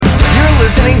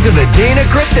listening to the Dana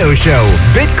Crypto Show,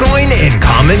 Bitcoin and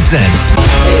Common Sense.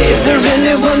 Is there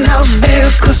anyone out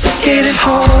there? 'Cause it's getting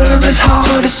harder and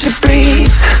harder to breathe.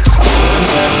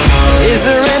 Is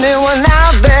there anyone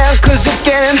out there? 'Cause it's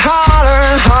getting harder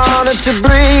and harder to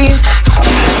breathe.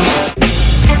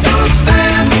 Don't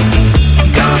stand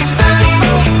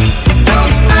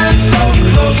so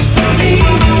close to me.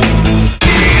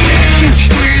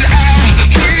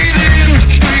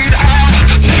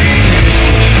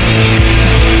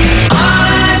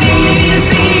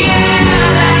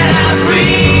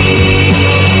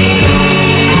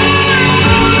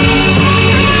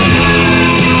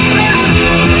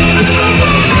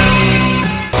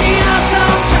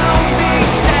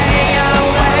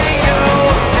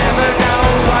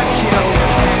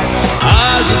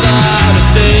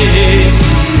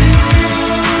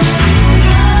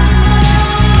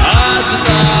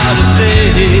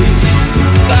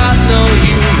 Got no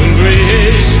human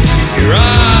grace. Your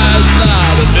eyes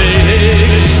not a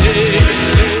face.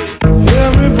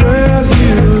 Every breath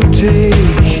you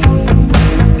take.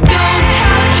 Don't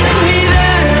touch me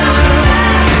there.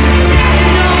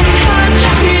 Don't touch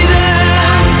me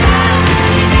there.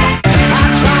 I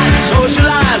tried to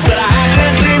socialize, but I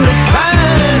can't seem to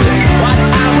find what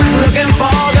I was looking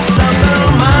for that's under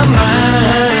my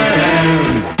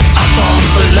mind. I fought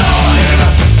for law and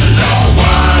the law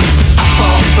won. I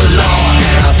fought for law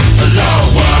and the law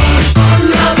won.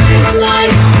 Love is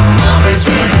life, love is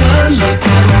religion.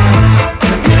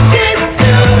 You get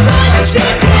too much, you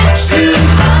get too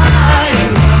high.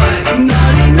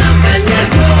 Not enough and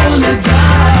you're gonna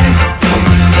die.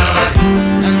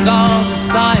 And all the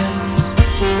science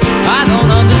I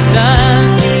don't understand.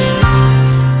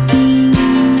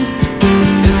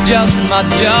 It's just my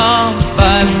job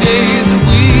 5 days a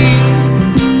week.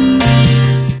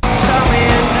 Some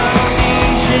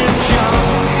Indonesian junk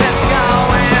that's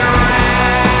going around.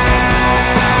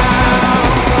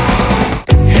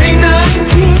 Hey,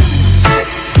 nothing.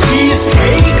 Please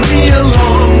take me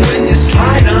along when you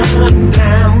slide on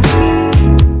down.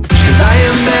 'Cause I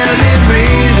am barely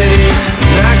breathing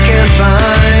and I can't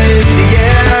find the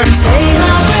air. Take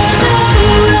my breath away.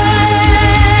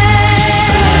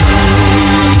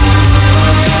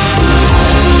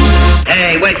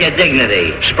 Hey, where's your dignity?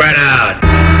 Spread out.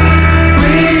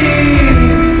 Breathe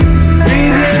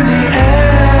in the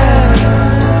air.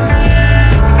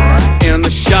 In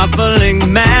the shuffling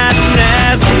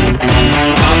madness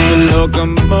of the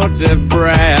locomotive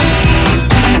breath.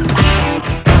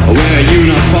 Wear a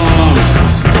uniform,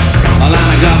 a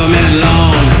line of government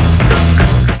loan.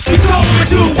 She told me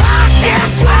to walk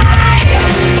this way,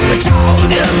 told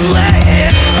this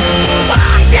way.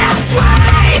 Walk this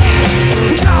way,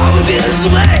 told this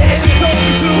way. She told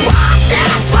me to walk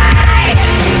this way,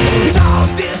 told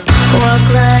this way. Walk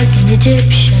like an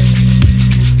Egyptian.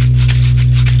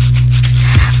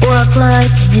 Walk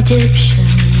like an Egyptian.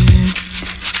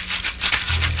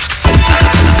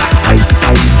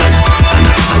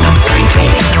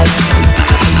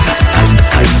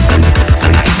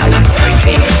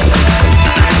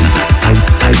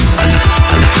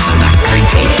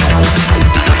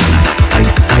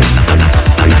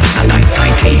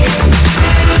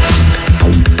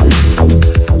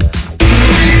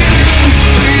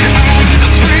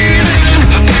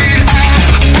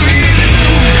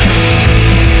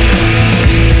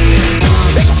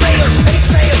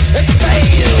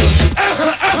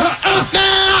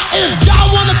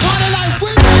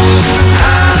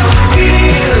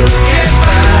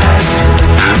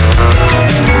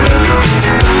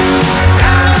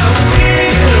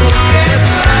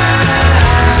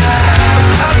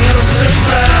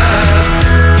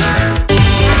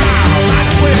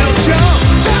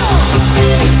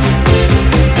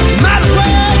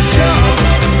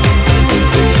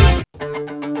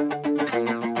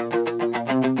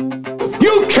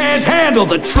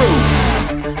 The truth.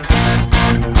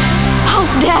 How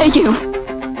dare you!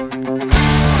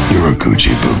 You're a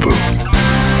Gucci boo-boo.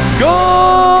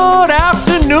 Good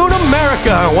afternoon,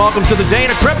 America, and welcome to the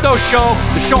Dana Crypto Show,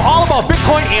 the show all about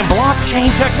Bitcoin and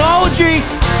blockchain technology.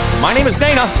 My name is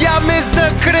Dana. Yeah,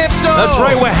 Mr. Crypto. That's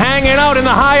right, we're hanging out in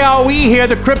the high OE here,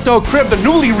 the Crypto Crib, the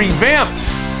newly revamped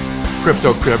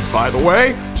Crypto Crib, by the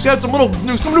way. She had some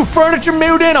new furniture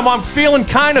moved in. I'm feeling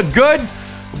kind of good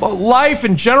about life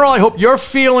in general. I hope you're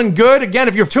feeling good. Again,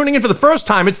 if you're tuning in for the first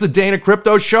time, it's the Dana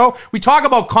Crypto Show. We talk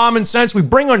about common sense. We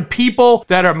bring on people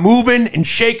that are moving and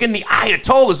shaking the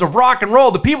ayatollahs of rock and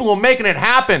roll, the people who are making it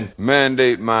happen.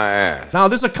 Mandate my ass. Now,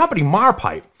 there's a company,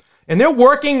 Marpipe, And they're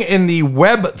working in the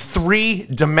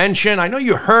Web3 dimension. I know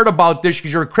you heard about this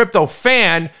because you're a crypto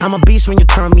fan. I'm a beast when you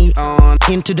turn me on.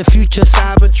 Into the future,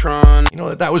 Cybertron. You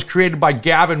know, that was created by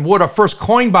Gavin Wood, or first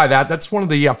coined by that. That's one of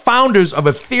the founders of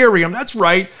Ethereum. That's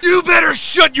right. You better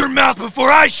shut your mouth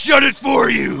before I shut it for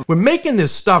you. We're making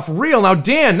this stuff real. Now,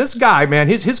 Dan, this guy, man,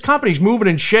 his company's moving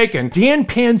and shaking. Dan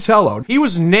Pantelo, he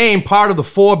was named part of the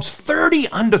Forbes 30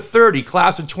 under 30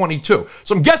 class of 22.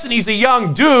 So I'm guessing he's a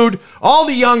young dude. All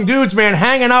the young dudes, man,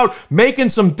 hanging out, making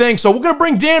some things. So we're going to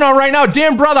bring Dan on right now.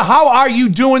 Dan, brother, how are you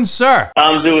doing, sir?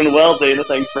 I'm doing well, Dana.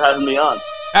 Thanks for having me on.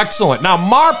 Excellent. Now,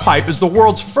 MarPipe is the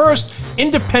world's first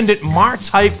independent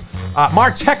MarTech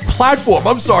platform,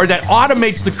 that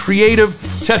automates the creative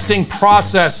testing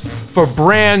process for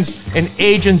brands and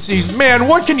agencies. Man,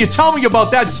 what can you tell me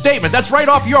about that statement? That's right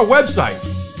off your website.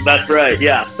 That's right,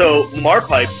 yeah. So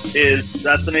MarPipe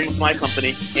that's the name of my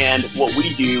company, and what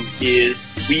we do is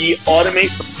we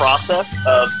automate the process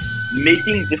of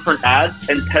making different ads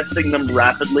and testing them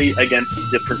rapidly against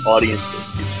different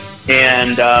audiences.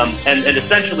 And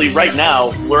essentially right now,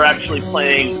 we're actually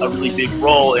playing a really big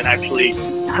role in actually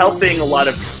helping a lot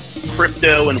of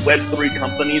crypto and Web3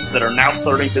 companies that are now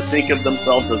starting to think of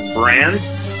themselves as brands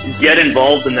get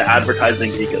involved in the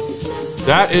advertising ecosystem.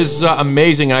 That is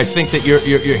amazing, and I think that you're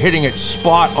hitting it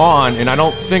spot on, and I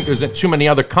don't think there's too many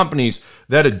other companies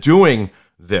that are doing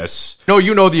this. No,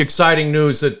 you know the exciting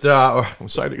news that,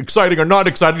 exciting or not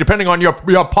exciting, depending on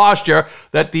your posture,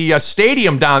 that the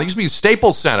stadium down, there used to be the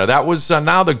Staples Center, that was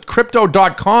now the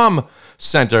Crypto.com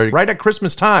Center, right at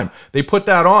Christmas time. They put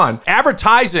that on.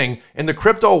 Advertising in the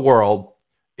crypto world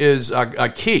is a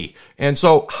key. And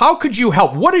so how could you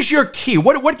help? What is your key?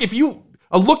 What if you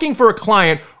are looking for a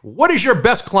client, what is your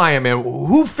best client, man?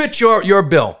 Who fits your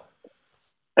bill?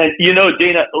 And,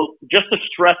 Dana, just to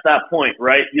stress that point,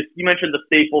 right? You mentioned the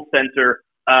Staples Center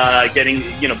getting,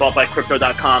 bought by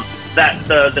Crypto.com. That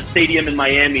the stadium in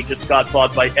Miami just got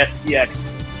bought by FTX.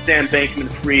 Sam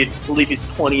Bankman-Fried, I believe he's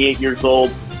 28 years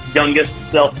old, youngest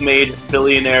self-made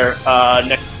billionaire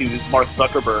next to Mark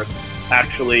Zuckerberg.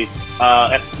 Actually,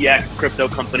 FTX crypto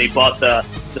company bought the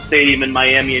stadium in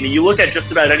Miami. And you look at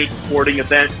just about any sporting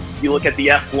event, you look at the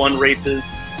F1 races,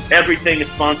 everything is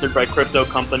sponsored by crypto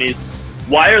companies.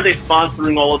 Why are they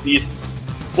sponsoring all of these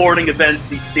sporting events,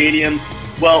 these stadiums?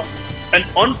 Well, an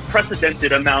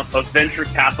unprecedented amount of venture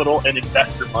capital and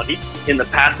investor money in the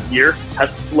past year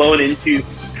has flown into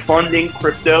funding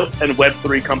crypto and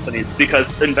Web3 companies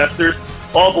because investors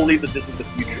all believe that this is the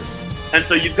future. And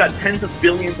so you've got tens of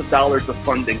billions of dollars of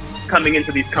funding coming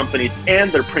into these companies, and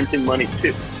they're printing money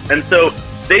too. And so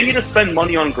they need to spend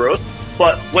money on growth.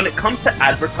 But when it comes to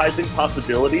advertising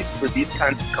possibilities for these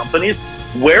kinds of companies,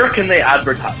 where can they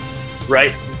advertise,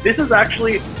 right? This is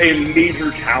actually a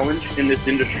major challenge in this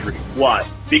industry. Why?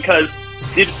 Because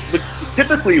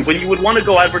typically when you would want to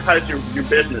go advertise your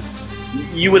business,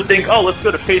 you would think, oh, let's go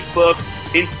to Facebook,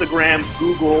 Instagram,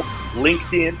 Google,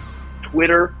 LinkedIn,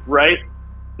 Twitter, right?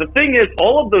 The thing is,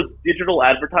 all of those digital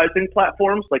advertising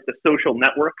platforms, like the social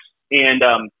networks and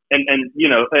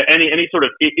any sort of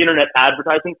internet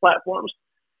advertising platforms,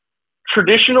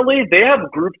 traditionally, they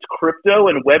have grouped crypto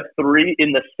and Web3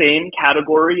 in the same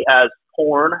category as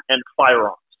porn and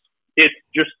firearms. It's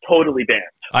just totally banned.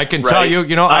 I can tell you,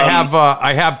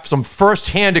 I have some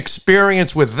firsthand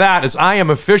experience with that, as I am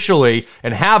officially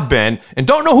and have been, and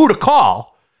don't know who to call.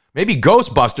 Maybe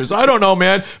Ghostbusters. I don't know,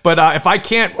 man. But if I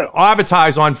can't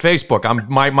advertise on Facebook,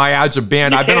 my ads are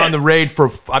banned. I've been on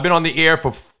the air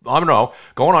for I don't know,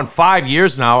 going on 5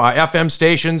 years now. FM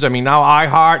stations. I mean, now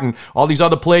iHeart and all these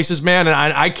other places, man. And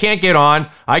I can't get on.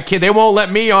 They won't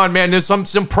let me on, man. There's some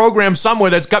program somewhere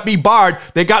that's got me barred.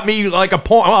 They got me like a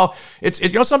porn. Well, it's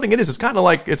something it is. It's kind of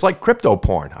like crypto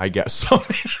porn, I guess. So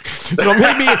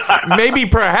maybe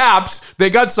perhaps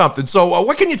they got something. So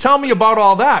what can you tell me about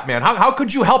all that, man? How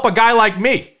could you help a guy like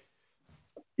me?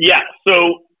 Yeah.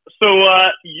 So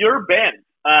you're banned.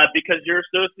 Because you're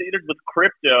associated with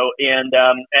crypto, and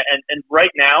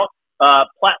right now,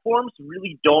 platforms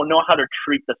really don't know how to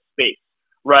treat the space,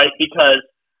 right? Because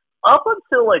up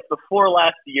until before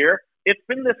last year, it's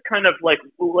been this kind of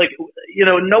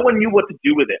no one knew what to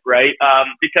do with it, right?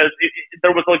 Because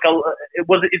there was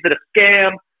is it a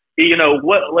scam?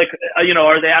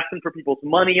 Are they asking for people's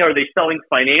money? Are they selling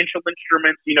financial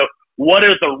instruments? What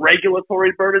are the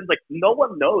regulatory burdens? No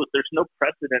one knows. There's no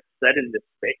precedent set in this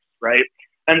space, right?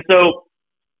 And so,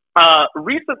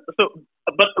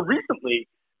 recently,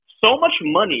 so much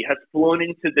money has flown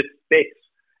into this space,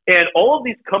 and all of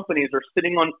these companies are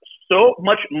sitting on so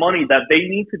much money that they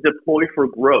need to deploy for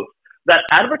growth that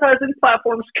advertising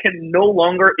platforms can no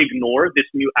longer ignore this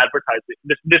new advertising,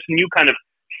 this new kind of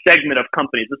segment of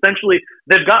companies. Essentially,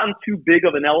 they've gotten too big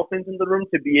of an elephant in the room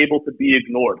to be able to be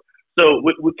ignored. So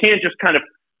we can't just kind of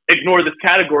ignore this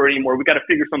category anymore. We got to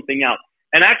figure something out.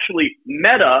 And actually,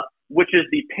 Meta, which is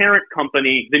the parent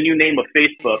company, the new name of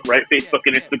Facebook, right? Facebook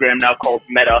and Instagram now called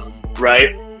Meta,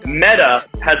 right? Meta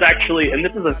has actually, and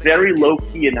this is a very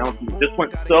low-key announcement, this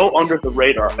went so under the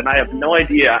radar, and I have no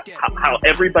idea how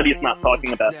everybody's not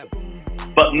talking about this.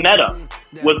 But Meta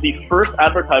was the first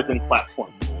advertising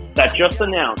platform that just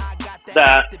announced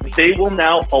that they will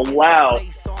now allow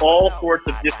all sorts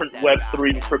of different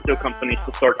Web3 and crypto companies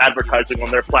to start advertising on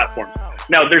their platforms.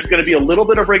 Now, there's going to be a little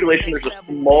bit of regulation. There's a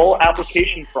small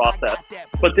application process,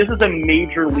 but this is a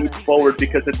major leap forward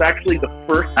because it's actually the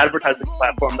first advertising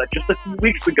platform that just a few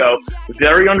weeks ago,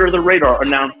 very under the radar,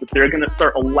 announced that they're going to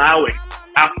start allowing,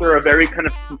 after a very kind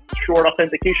of short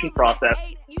authentication process,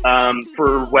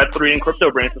 for Web3 and crypto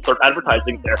brands to start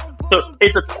advertising there. So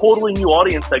it's a totally new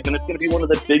audience segment. It's going to be one of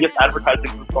the biggest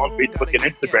advertising groups on Facebook and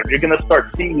Instagram. You're going to start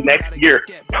seeing next year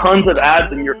tons of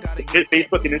ads in your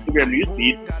Facebook and Instagram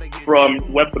newsfeed from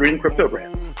Web3 and crypto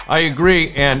brands. I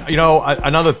agree. And, you know,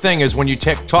 another thing is when you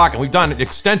talk, and we've done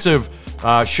extensive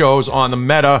shows on the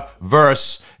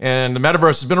metaverse, and the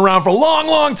metaverse has been around for a long,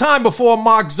 long time before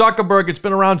Mark Zuckerberg. It's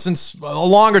been around since a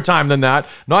longer time than that.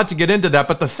 Not to get into that,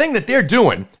 but the thing that they're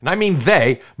doing, and I mean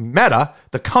they, Meta,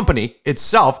 the company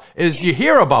itself, is you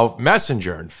hear about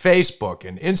Messenger and Facebook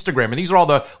and Instagram, and these are all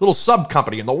the little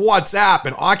sub-company, and the WhatsApp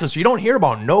and Oculus. You don't hear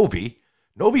about Novi.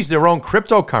 Novi's their own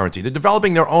cryptocurrency. They're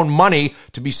developing their own money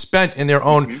to be spent in their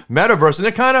own metaverse. And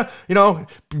they're kind of, you know,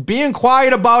 being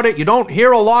quiet about it. You don't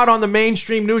hear a lot on the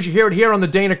mainstream news. You hear it here on the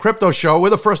Dana Crypto Show. We're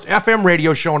the first FM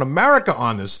radio show in America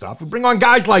on this stuff. We bring on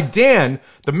guys like Dan,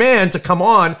 the man, to come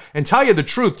on and tell you the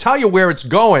truth, tell you where it's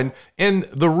going in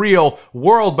the real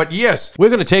world. But yes, we're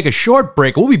going to take a short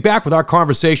break. We'll be back with our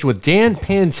conversation with Dan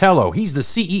Pantelo. He's the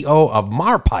CEO of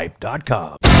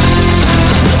Marpipe.com.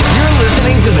 You're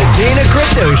listening to the Dana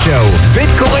Crypto Show,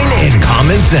 Bitcoin and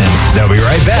Common Sense. They'll be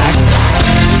right back.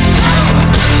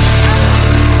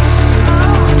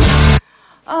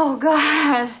 Oh,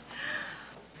 God.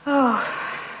 Oh.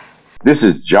 This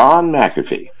is John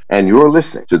McAfee, and you're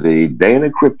listening to the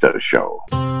Dana Crypto Show.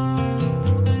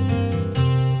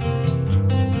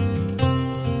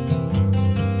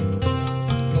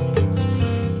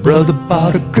 Brother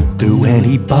bought a crypto and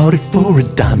he bought it for a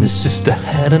dime. His sister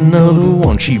had another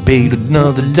one, she paid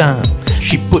another dime.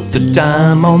 She put the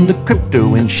dime on the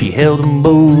crypto and she held them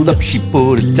both up. She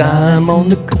put a dime on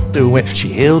the crypto and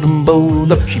she held them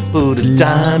both up. She put a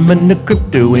dime in the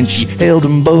crypto and she held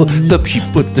them both up. She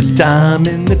put the dime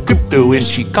in the crypto and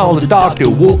she called the doctor,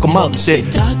 woke him up and said,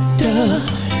 Doctor,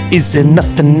 is there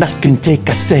nothing I can take?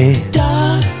 I said,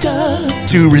 Doctor,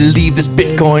 to relieve this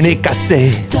Bitcoin ache? I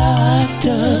said,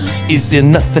 Doctor, is there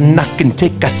nothing I can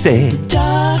take? I said,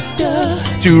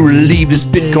 Doctor, to relieve this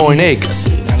Bitcoin ache? I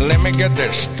said, now let me get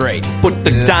this straight. Put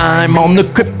the dime on the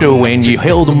crypto and you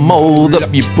held them both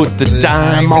up. You put the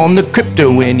dime on the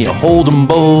crypto and you hold them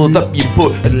both up. You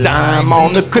put a dime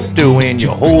on the crypto and you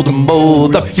hold them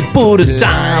both up. You put a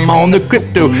dime on the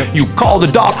crypto. You called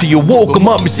the doctor, you woke him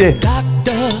up and said,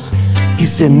 Doctor,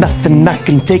 is there nothing I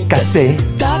can take? I said,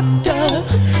 Doctor,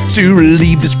 to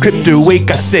relieve this crypto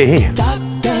ache? I said,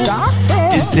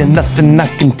 Doctor, is there nothing I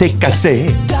can take? I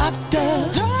said, Doctor,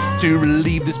 to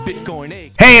relieve this Bitcoin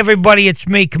ache? Hey everybody, it's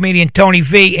me, comedian Tony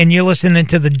V, and you're listening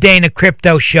to the Dana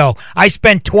Crypto Show. I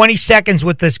spent 20 seconds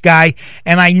with this guy,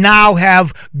 and I now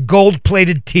have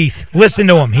gold-plated teeth. Listen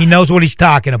to him. He knows what he's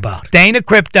talking about. Dana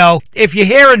Crypto, if you're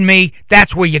hearing me,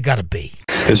 that's where you gotta be.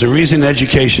 There's a reason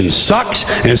education sucks,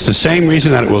 and it's the same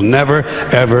reason that it will never,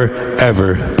 ever,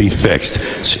 ever be fixed.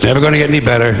 It's never going to get any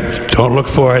better. Don't look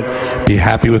for it. Be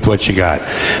happy with what you got.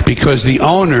 Because the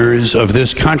owners of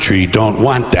this country don't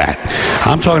want that.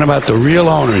 I'm talking about the real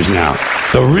owners now.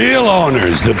 The real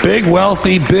owners, the big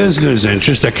wealthy business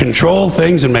interests that control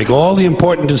things and make all the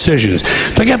important decisions.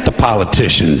 Forget the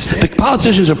politicians. The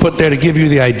politicians are put there to give you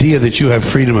the idea that you have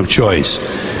freedom of choice.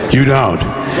 You don't.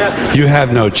 You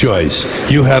have no choice.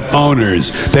 You have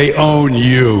owners. They own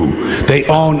you. They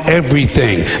own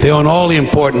everything. They own all the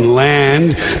important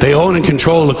land. They own and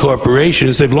control the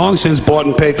corporations. They've long since bought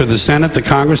and paid for the Senate, the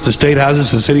Congress, the state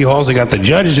houses, the city halls. They got the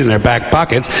judges in their back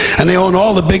pockets. And they own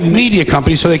all the big media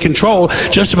companies, so they control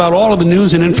just about all of the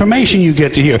news and information you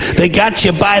get to hear. They got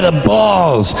you by the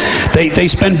balls. They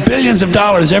spend billions of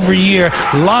dollars every year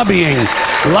lobbying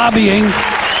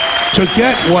to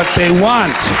get what they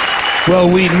want.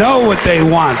 Well, we know what they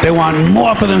want. They want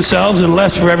more for themselves and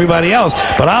less for everybody else.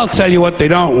 But I'll tell you what they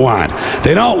don't want.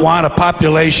 They don't want a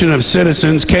population of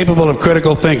citizens capable of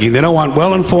critical thinking. They don't want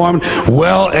well-informed,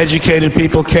 well-educated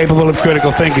people capable of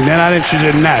critical thinking. They're not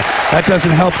interested in that. That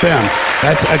doesn't help them.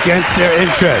 That's against their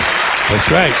interest.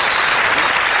 That's right.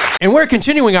 And we're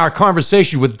continuing our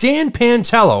conversation with Dan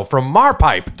Pantelo from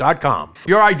marpipe.com.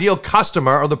 Your ideal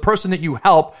customer or the person that you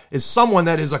help is someone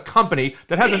that is a company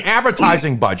that has an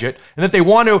advertising budget and that they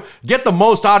want to get the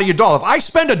most out of your dollar. If I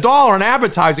spend $1 on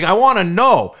advertising, I want to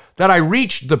know that I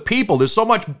reached the people. There's so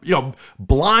much,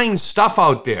 blind stuff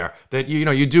out there that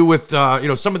you do with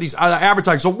some of these other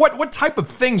advertising. So what type of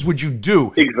things would you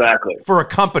do exactly for a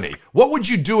company? What would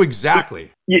you do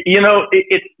exactly?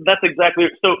 That's exactly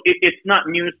so. It's not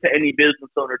news to any business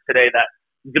owner today that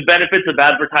the benefits of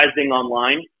advertising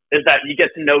online is that you get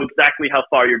to know exactly how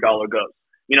far your dollar goes.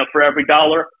 For every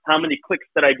dollar, how many clicks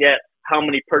did I get? How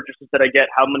many purchases did I get?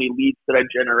 How many leads did I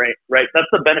generate? Right? That's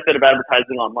the benefit of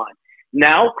advertising online.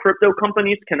 Now, crypto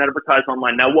companies can advertise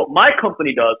online. Now, what my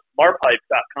company does,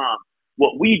 marpipe.com,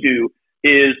 what we do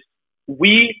is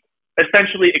we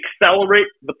essentially accelerate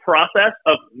the process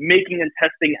of making and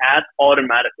testing ads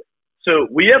automatically. So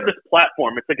we have this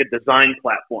platform. It's like a design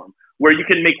platform where you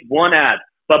can make one ad,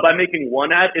 but by making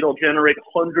one ad, it'll generate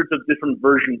hundreds of different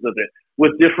versions of it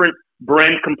with different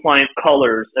brand compliant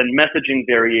colors and messaging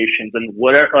variations and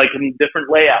whatever, like in different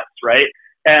layouts, right?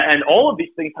 And all of these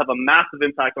things have a massive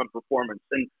impact on performance.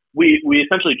 And we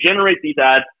essentially generate these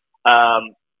ads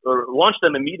or launch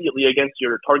them immediately against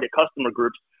your target customer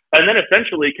groups, and then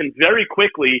essentially can very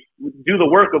quickly do the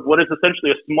work of what is essentially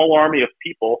a small army of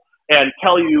people and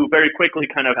tell you very quickly,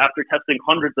 kind of after testing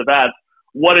hundreds of ads,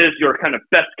 what is your kind of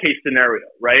best case scenario,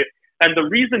 right? And the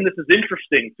reason this is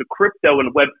interesting to crypto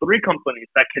and Web3 companies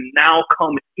that can now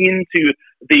come into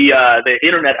the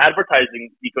internet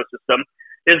advertising ecosystem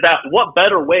is that what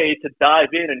better way to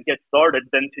dive in and get started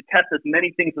than to test as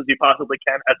many things as you possibly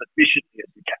can as efficiently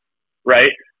as you can, right?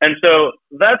 And so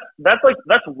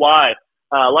that's why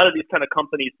a lot of these kind of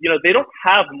companies, they don't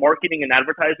have marketing and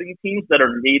advertising teams that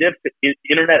are native to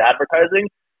internet advertising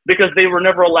because they were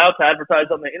never allowed to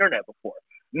advertise on the internet before.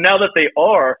 Now that they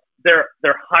are,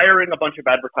 they're hiring a bunch of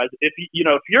advertisers. If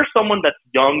you're someone that's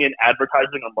young in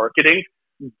advertising or marketing,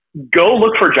 go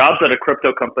look for jobs at a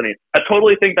crypto company. I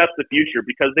totally think that's the future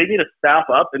because they need to staff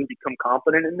up and become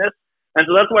confident in this. And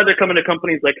so that's why they're coming to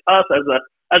companies like us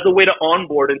as a way to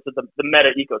onboard into the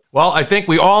meta ecosystem. Well, I think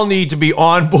we all need to be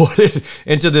onboarded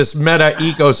into this meta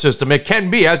ecosystem. It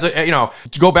can be, to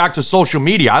go back to social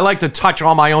media. I like to touch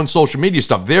on my own social media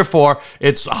stuff. Therefore,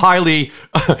 it's highly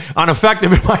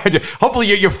ineffective in my idea.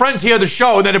 Hopefully your friends hear the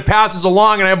show and then it passes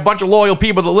along and I have a bunch of loyal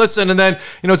people that listen and then,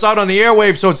 it's out on the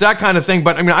airwaves. So it's that kind of thing.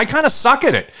 But I kind of suck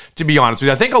at it, to be honest with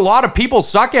you. I think a lot of people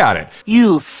suck at it.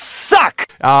 You suck.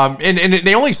 And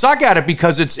they only suck at it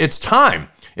because it's time.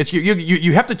 It's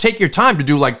you have to take your time to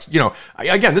do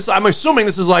again, I'm assuming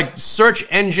this is like search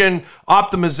engine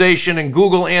optimization and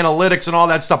Google Analytics and all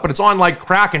that stuff, but it's on like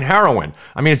crack and heroin.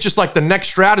 It's just like the next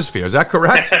stratosphere. Is that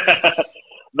correct?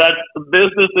 That's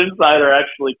Business Insider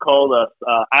actually called us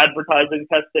advertising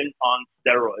testing on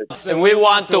steroids. And we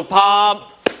want to pump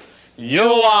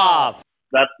you up.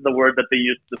 That's the word that they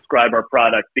use to describe our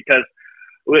product because,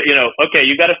 okay,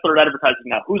 you got to start advertising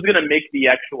now. Who's going to make the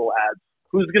actual ads?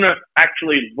 Who's going to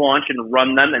actually launch and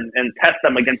run them and test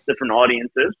them against different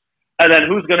audiences? And then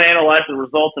who's going to analyze the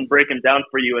results and break them down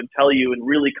for you and tell you in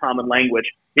really common language,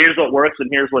 here's what works and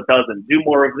here's what doesn't. Do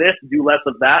more of this, do less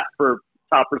of that for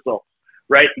top results,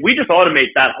 right? We just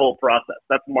automate that whole process.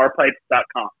 That's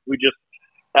marpipe.com. We just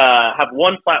have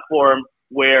one platform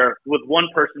where with one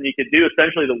person you could do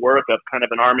essentially the work of kind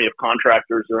of an army of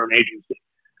contractors or an agency.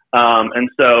 And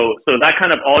so that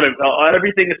kind of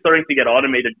everything is starting to get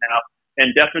automated now.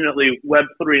 And definitely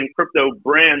Web3 and crypto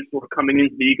brands who are coming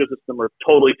into the ecosystem are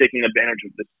totally taking advantage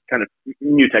of this kind of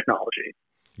new technology.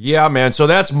 Yeah, man. So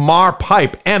that's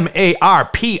Marpipe, MARPIPE.com.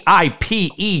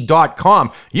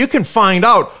 You can find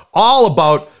out all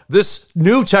about this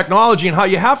new technology and how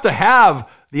you have to have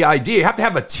the idea. You have to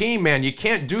have a team, man. You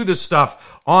can't do this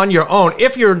stuff on your own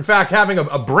if you're, in fact, having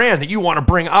a brand that you want to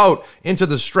bring out into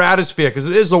the stratosphere, because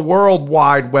it is a world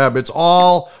wide web. It's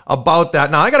all about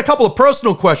that. Now, I got a couple of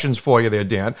personal questions for you there,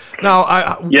 Dan.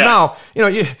 Now,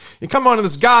 you come on to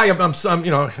this guy.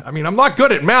 I'm not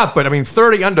good at math, but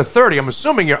 30 under 30. I'm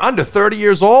assuming you're under 30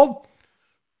 years old?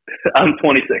 I'm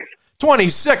 26.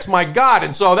 26, my God.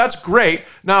 And so that's great.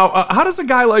 Now, how does a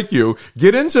guy like you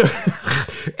get into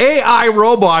AI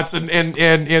robots and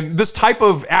this type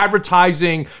of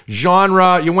advertising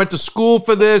genre? You went to school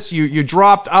for this. You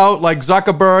dropped out like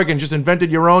Zuckerberg and just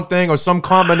invented your own thing or some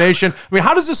combination. I mean,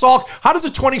 how does a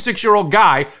 26-year-old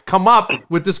guy come up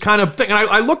with this kind of thing? And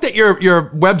I looked at your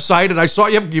website and I saw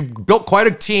you've built quite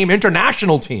a team,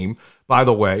 international team, by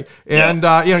the way, and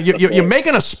you're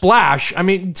making a splash. I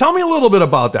mean, tell me a little bit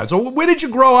about that. So, where did you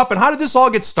grow up, and how did this all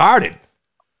get started?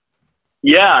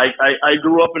 Yeah, I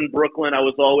grew up in Brooklyn. I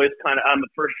was always I'm a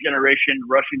first generation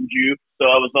Russian Jew, so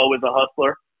I was always a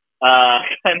hustler.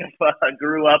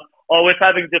 Grew up always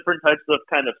having different types of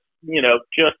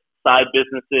just side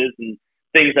businesses and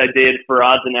things I did for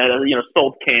odds and ends.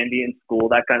 Sold candy in school,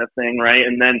 that kind of thing, right?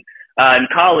 And then in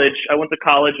college, I went to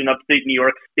college in upstate New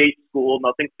York, state school,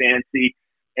 nothing fancy.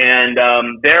 And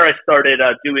there I started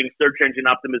doing search engine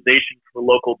optimization for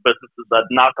local businesses. I'd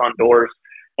knock on doors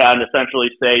and essentially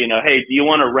say, hey, do you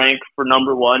want to rank for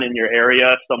number one in your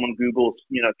area if someone Googles,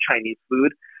 Chinese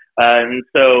food? And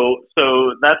so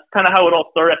that's kind of how it all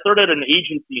started. I started an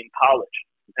agency in college.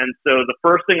 And so the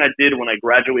first thing I did when I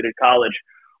graduated college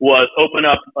was open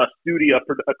up a studio,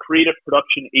 a creative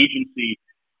production agency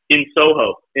in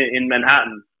Soho, in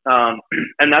Manhattan.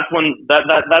 And that's when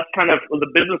that's kind of the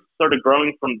business started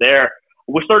growing from there.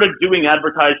 We started doing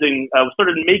advertising. We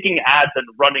started making ads and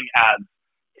running ads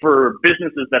for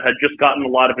businesses that had just gotten a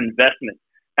lot of investment.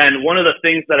 And one of the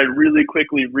things that I really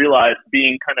quickly realized,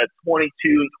 being kind of 22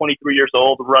 and 23 years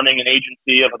old, running an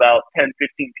agency of about 10,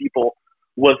 15 people,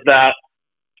 was that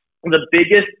the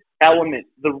biggest element,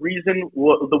 the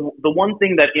one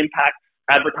thing that impacts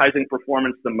advertising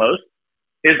performance the most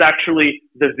is actually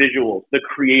the visuals, the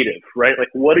creative, right? Like,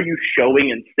 what are you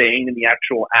showing and saying in the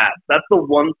actual ad? That's the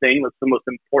one thing that's the most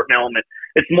important element.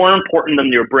 It's more important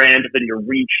than your brand, than your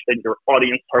reach, than your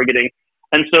audience targeting.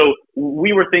 And so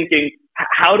we were thinking,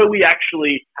 how do we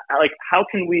actually, how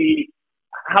can we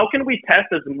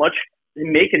test as much,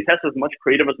 make and test as much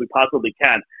creative as we possibly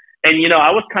can? And,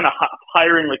 I was kind of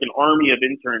hiring like an army of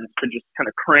interns to just kind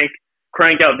of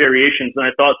crank out variations. And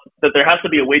I thought that there has to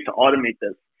be a way to automate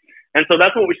this. And so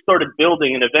that's what we started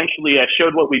building. And eventually I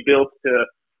showed what we built to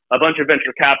a bunch of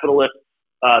venture capitalists,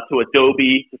 to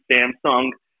Adobe, to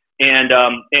Samsung.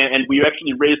 And we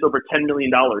actually raised over $10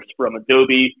 million from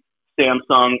Adobe,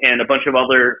 Samsung, and a bunch of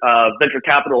other venture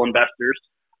capital investors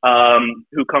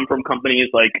who come from companies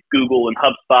like Google and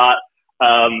HubSpot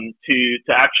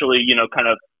to actually, kind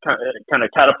of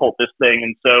catapult this thing.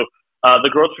 And so the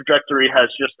growth trajectory has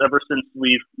just ever since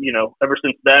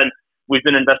then, we've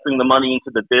been investing the money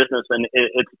into the business, and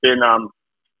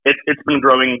it's been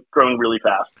growing really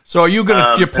fast. So are you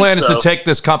your plan is to take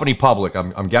this company public,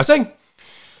 I'm guessing?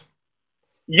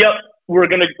 Yep.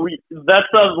 That's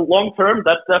long term.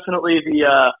 That's definitely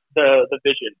the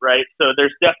vision, right? So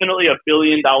there's definitely $1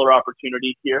 billion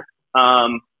opportunity here.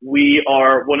 We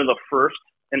are one of the first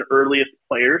and earliest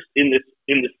players in this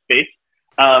space.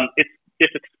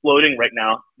 It's exploding right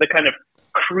now. The kind of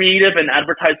creative and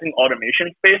advertising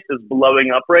automation space is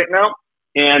blowing up right now,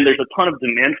 and there's a ton of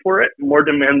demand for it, more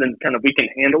demand than kind of we can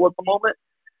handle at the moment.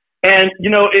 And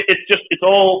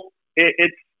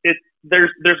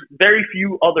there's very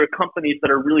few other companies that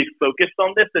are really focused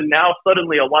on this, and now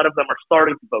suddenly a lot of them are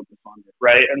starting to focus on it,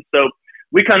 right? And so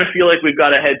we kind of feel like we've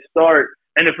got a head start,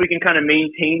 and if we can kind of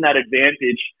maintain that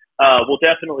advantage, we'll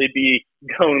definitely be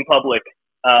going public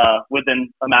within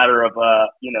a matter of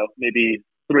maybe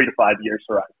 3 to 5 years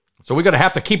horizon. So we're going to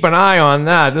have to keep an eye on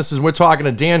that. We're talking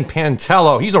to Dan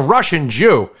Pantelo. He's a Russian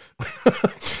Jew.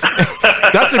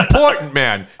 That's important,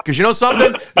 man. Because you know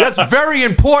something? That's very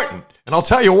important. And I'll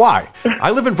tell you why.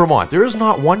 I live in Vermont. There is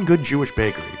not one good Jewish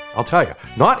bakery. I'll tell you.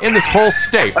 Not in this whole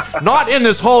state. Not in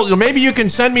this whole... Maybe you can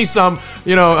send me some,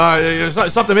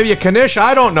 something, maybe a knish.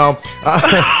 I don't know.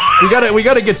 We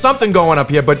got to get something going up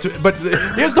here. But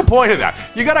here's the point of that.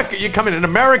 You come in, and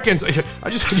Americans... I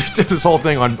just did this whole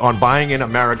thing on buying in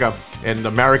America and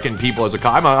American people as a...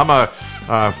 I'm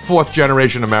a fourth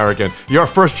generation American. You're a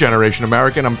first generation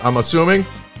American, I'm assuming?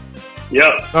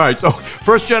 Yeah. All right. So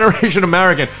first generation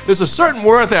American, there's a certain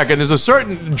work ethic and there's a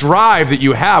certain drive that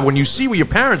you have when you see where your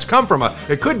parents come from.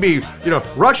 It could be,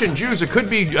 Russian Jews. It could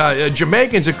be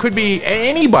Jamaicans. It could be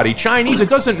anybody, Chinese. It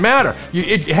doesn't matter.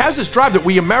 It has this drive that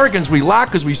we Americans, we lack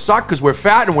because we suck, because we're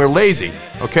fat and we're lazy.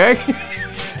 Okay.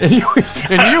 and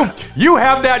you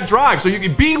have that drive. So you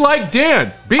can be like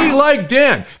Dan. Be like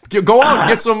Dan. Go out and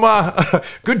get some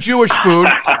good Jewish food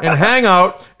and hang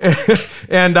out.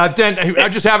 And Dan, I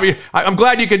just have you. I'm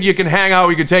glad you can hang out.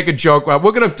 We can take a joke.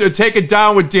 We're going to take it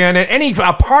down with Dan. And any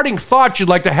parting thoughts you'd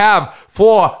like to have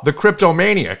for the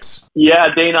Cryptomaniacs. Yeah,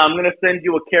 Dana, I'm going to send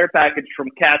you a care package from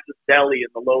Cass's Deli in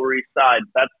the Lower East Side.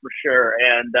 That's for sure.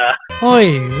 And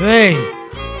Oy vey.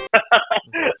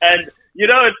 and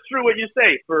it's true what you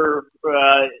say.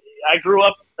 I grew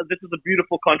up. This is a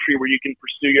beautiful country where you can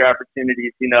pursue your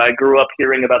opportunities. I grew up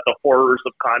hearing about the horrors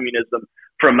of communism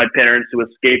from my parents who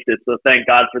escaped it. So thank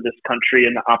God for this country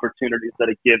and the opportunities that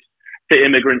it gives to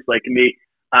immigrants like me.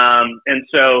 And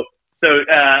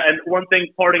one thing,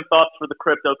 parting thoughts for the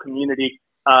crypto community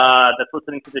that's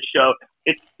listening to the show.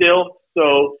 It's still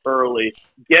so early.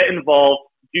 Get involved.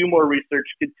 Do more research.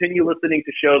 Continue listening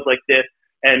to shows like this.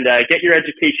 And get your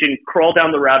education, crawl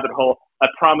down the rabbit hole. I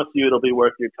promise you it'll be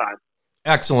worth your time.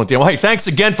 Excellent deal. Well, hey, thanks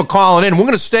again for calling in. We're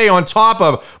going to stay on top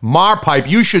of Marpipe.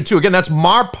 You should too. Again, that's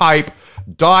marpipe.com.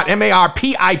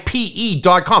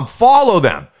 Follow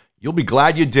them. You'll be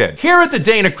glad you did. Here at the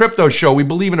Dana Crypto Show, we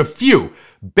believe in a few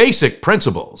basic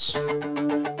principles.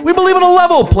 We believe in a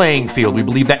level playing field. We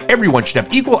believe that everyone should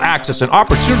have equal access and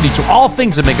opportunity to all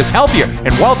things that make us healthier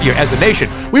and wealthier as a nation.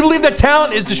 We believe that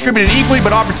talent is distributed equally,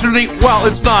 but opportunity, well,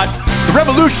 it's not. The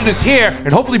revolution is here,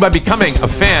 and hopefully by becoming a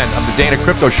fan of the Dana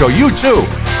Crypto Show, you too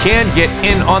can get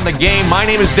in on the game. My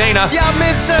name is Dana. Yeah,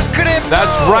 Mr. Crypto.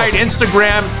 That's right,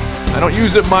 Instagram. I don't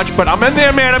use it much, but I'm in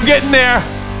there, man. I'm getting there.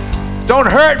 Don't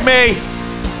hurt me.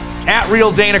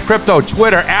 @RealDanaCrypto,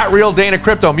 Twitter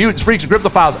 @RealDanaCrypto, Mutants, Freaks, and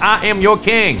Cryptophiles. I am your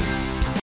king.